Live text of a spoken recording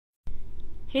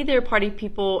Hey there, party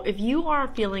people. If you are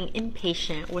feeling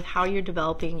impatient with how you're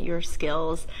developing your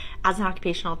skills as an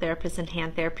occupational therapist in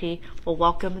hand therapy, well,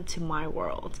 welcome to my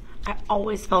world. I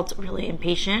always felt really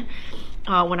impatient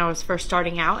when I was first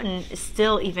starting out, and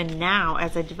still even now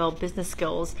as I develop business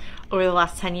skills over the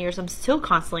last 10 years, I'm still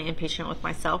constantly impatient with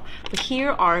myself. But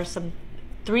here are some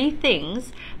 3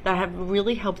 things that have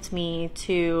really helped me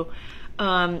to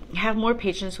have more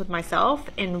patience with myself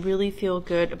and really feel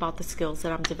good about the skills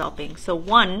that I'm developing. So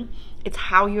 1, it's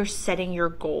how you're setting your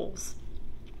goals.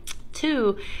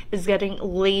 2 is getting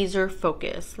laser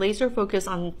focus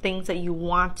on things that you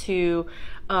want to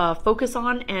focus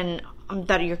on and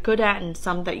that you're good at and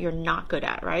some that you're not good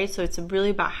at, right? So it's really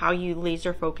about how you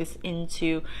laser focus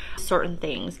into certain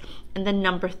things. And then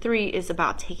number 3 is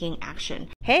about taking action.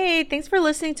 Hey, thanks for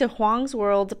listening to Huang's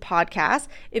World podcast.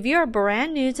 If you are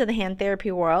brand new to the hand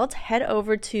therapy world, head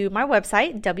over to my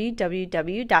website,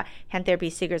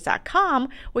 www.handtherapysecrets.com,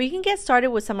 where you can get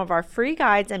started with some of our free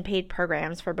guides and paid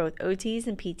programs for both OTs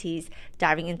and PTs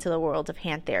diving into the world of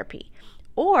hand therapy.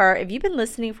 Or if you've been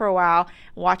listening for a while,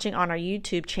 watching on our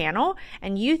YouTube channel,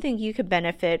 and you think you could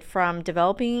benefit from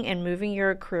developing and moving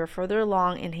your career further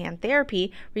along in hand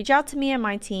therapy, reach out to me and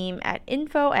my team at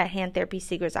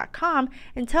info@handtherapysecrets.com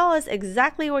and tell us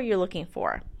exactly what you're looking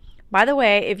for. By the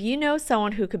way, if you know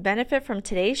someone who could benefit from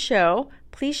today's show,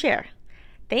 please share.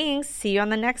 Thanks. See you on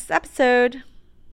the next episode.